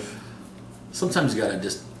 hand? 5. Sometimes you gotta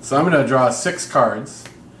just. So I'm going to draw 6 cards.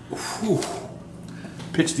 Whew.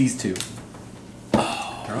 Pitch these 2,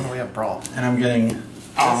 Throwing away a brawl. and I'm getting.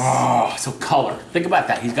 Oh, so color. Think about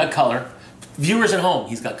that. He's got color. Viewers at home,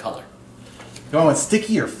 he's got color. Going with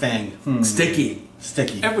sticky or fang? Sticky.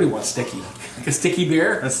 Sticky. Everybody wants sticky. Like a sticky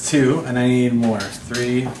beer. That's 2, and I need more.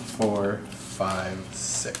 3, 4, 5,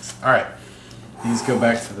 6. All right. These go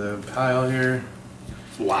back to the pile here.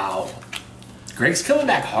 Wow. Greg's coming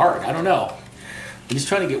back hard. I don't know. He's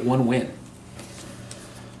trying to get 1 win.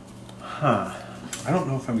 Huh. I don't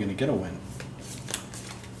know if I'm going to get a win.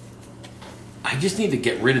 I just need to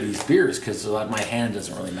get rid of these beers because my hand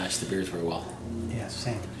doesn't really match the beers very well. Yeah,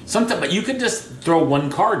 same. Sometimes, but you can just throw 1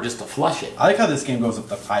 card just to flush it. I like how this game goes up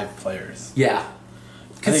to 5 players. Yeah.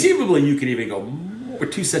 Conceivably, you could even go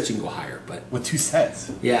with 2 sets. You can go higher, but With 2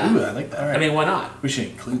 sets. Yeah. Ooh, I like that. All right. I mean, why not? we should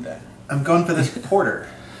include that. I'm going for this porter.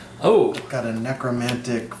 Oh, Got a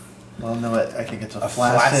necromantic. Well, no, I think it's a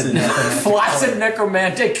flaccid. flaccid necromantic. flaccid porter.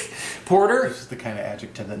 necromantic porter. This is the kind of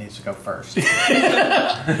adjective that needs to go first.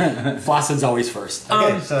 Flaccid's always first.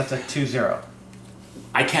 Okay, so that's a 2-0.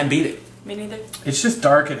 I can't beat it. Me neither. It's just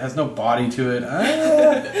dark. It has no body to it.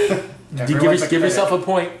 You give yourself a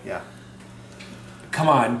point. Yeah. Come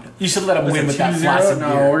on. You should let him Was win it with that 2-0? flaccid No,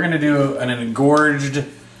 beer. we're going to do an engorged,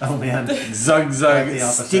 Oh man. zug zug, The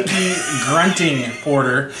opposite. sticky, grunting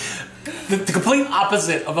porter. The complete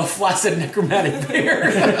opposite of a flaccid necromantic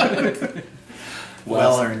beer.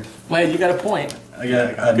 Well earned. Well, you got a point. I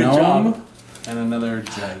got a Good gnome job. and another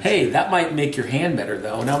judge. Hey, that might make your hand better,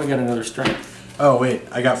 though. Now we got another strength. Oh, wait.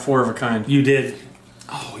 I got 4 of a kind. You did.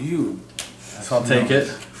 Oh, you. So I'll take it.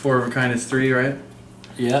 4 of a kind is 3, right?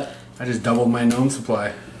 Yeah. I just doubled my gnome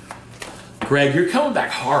supply. Greg, you're coming back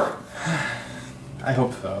hard. I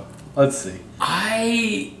hope so. Let's see.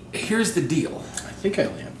 Here's the deal. I think I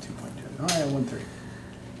only have 2.2. Oh, I have 1-3.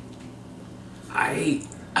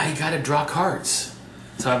 I gotta draw cards.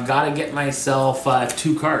 So I've gotta get myself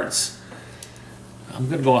 2 cards. I'm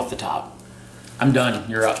gonna go off the top. I'm done.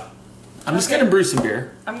 You're up. I'm just gonna brew some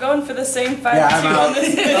beer. I'm going for the same 5-2 Yeah, I'm out. on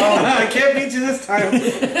this. Oh, I can't beat you this time.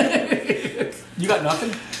 You got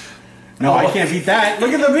nothing? No, I can't beat that.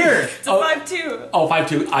 Look at the beer. It's a 5-2. Oh,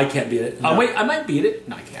 5-2. I can't beat it. Oh, No. wait, I might beat it.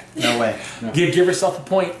 No, I can't. No way. No. Give yourself a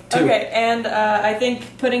point, too. Okay, and I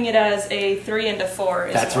think putting it as a 3 into 4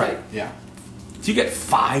 is That's more. right. Yeah. So you get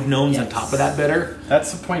 5 gnomes on Yes. top of that bitter?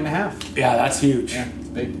 That's a 1.5. Yeah, that's huge. Yeah, it's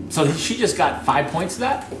big. So she just got 5 points of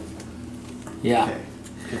that? Yeah. Okay.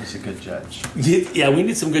 Give us a good judge. Yeah, we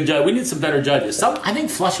need some good judges. We need some better judges. I think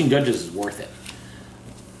flushing judges is worth it.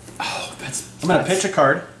 Oh, that's... I'm going to pitch a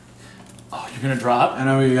card. Oh, you're going to drop? I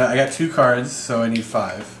know I got 2 cards, so I need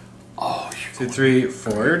 5. Oh, 2, 3,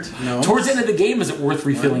 4. No. Towards the end of the game, is it worth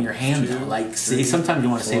refilling 1, your hand, 2, though? Like, see, 3, sometimes you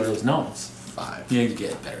want to save 4, those gnomes. 5. Yeah, you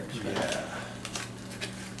get better. Yeah.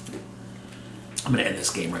 I'm going to end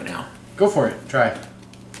this game right now. Go for it. Try.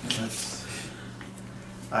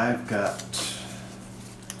 I've got.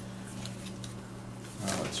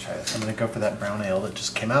 Oh, let's try this. I'm gonna go for that brown ale that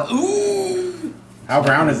just came out. Ooh! How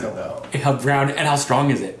brown is it, though? How brown and how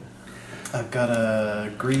strong is it? I've got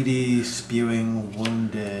a greedy, spewing,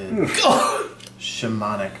 wounded,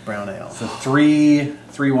 shamanic brown ale. It's a 3-1?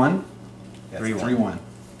 Yeah, 3-1. 3-1.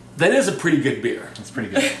 That is a pretty good beer. That's pretty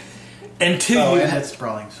good. And 2, Oh, you and had- it's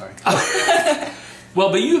brawling. Sorry.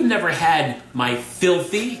 well, but you've never had my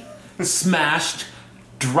filthy, smashed,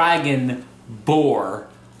 dragon, boar,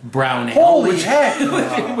 brown ale. Holy which,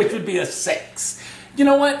 heck! which would be a 6. You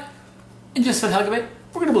know what? And just for the heck of it,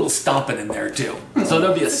 we're going to put a little stomping in there, too. So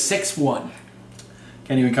there'll be a 6-1.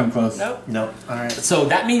 Can't even come close. Nope. Nope. All right. So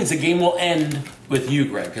that means the game will end with you,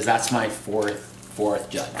 Greg, because that's my fourth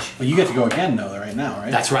judge. Well, you get to go again, though, right now,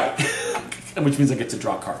 right? That's right. Which means I get to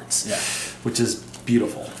draw cards. Yeah. Which is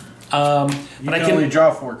beautiful. You But can only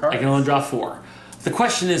draw 4 cards. I can only draw 4. The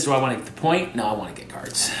question is, do I want to get the point? No, I want to get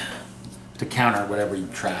cards. To counter whatever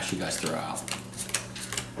trash you guys throw out.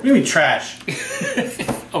 What do you mean trash?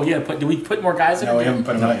 Oh yeah, do we put more guys in? No, or we do- haven't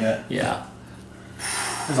put them out yet. Yeah.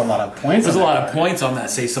 There's a lot of points. There's a on lot that of card. points on that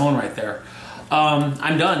saison right there.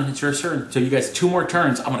 I'm done. It's your turn. So you guys, 2 more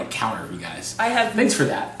turns. I'm going to counter you guys. I have. Thanks for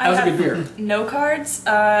that. That I was a have good beer. No cards.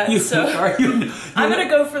 You, So are you, I'm gonna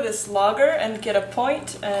go for this lager and get a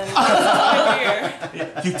point, and that's my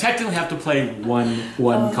beer. you technically have to play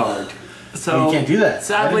one card. So Oh, you can't do that.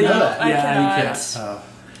 Sadly, I didn't know that. I yeah, cannot. you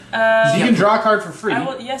can't. You can draw a card for free. I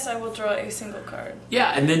will draw a single card.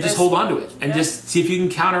 Yeah, and then just This hold on one. to it and Yeah. just see if you can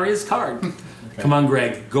counter his card. Come on,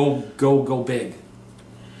 Greg, go big.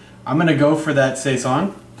 I'm gonna go for that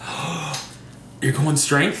saison. You're going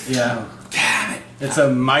strength. Yeah. Damn it. It's a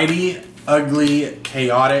mighty, ugly,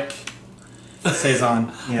 chaotic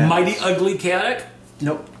saison. Yeah. Mighty, ugly, chaotic.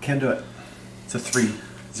 Nope. Can't do it. It's a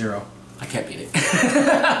 3-0. I can't beat it.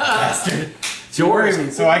 Bastard. It's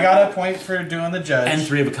yours. So I got a point for doing the judge. And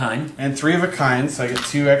 3 of a kind. And 3 of a kind, so I get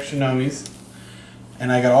 2 extra gnomies.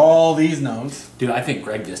 And I got all these gnomes. Dude, I think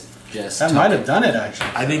Greg just That took might it. have done it, actually.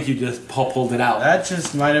 I think you just pulled it out. That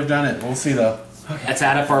just might have done it. We'll see, though. Let's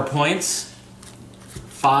add up our points.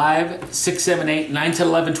 5, 6, 7, 8, 9, 10,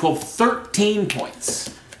 11, 12, 13 points.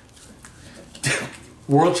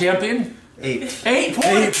 World champion? 8. 8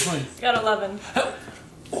 points. Got 11.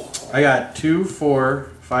 I got 2,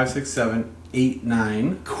 4, 5, 6, 7, 8,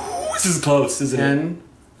 9, This is close, isn't it? 10,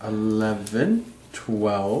 11,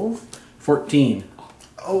 12, 14.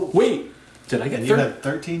 Oh. Wait, did I get And you 13? had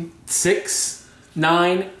 13. 6,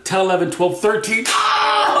 9, 10, 11, 12, 13.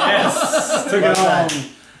 Ah! Yes! Took it home.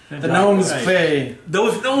 The gnomes Right. play.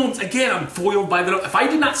 Those gnomes, again, I'm foiled by the... If I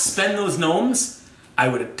did not spend those gnomes, I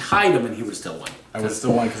would have tied him and he would have still won. I would have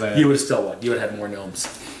still won because I He would have still won. You would have had more gnomes.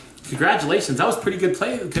 Congratulations, that was pretty good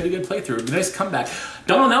playthrough. Nice comeback.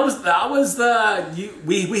 Donald,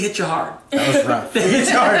 we hit you hard. That was rough. We hit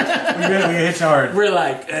you hard. We hit you hard. We're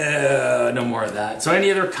like, no more of that. So any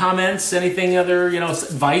other comments? Anything other,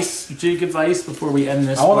 advice? Jig advice before we end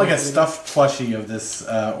this? I want like a stuffed plushie of this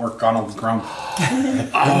Orctoberfest Grump.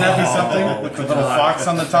 Wouldn't that be something? With the little fox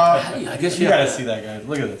on the top? I guess you gotta see that, guys.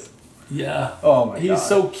 Look at this. Yeah. Oh my god. He's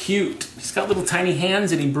so cute. He's got little tiny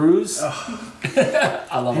hands and he brews. Oh.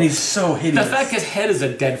 I love him. And he's so hideous. The fact his head is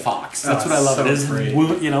a dead fox. That's what I love. So It is, great.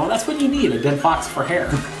 that's what you need, a dead fox for hair.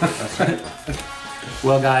 That's right.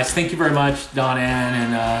 Well, guys, thank you very much, Don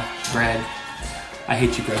Ann and Greg. I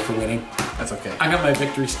hate you, Greg, for winning. That's okay. I got my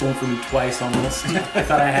victory stolen from me twice almost. I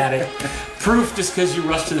thought I had it. Proof just because you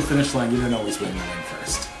rushed to the finish line, you didn't always win, you win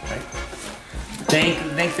first. Right? Thank you,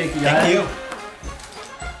 guys. Thank you.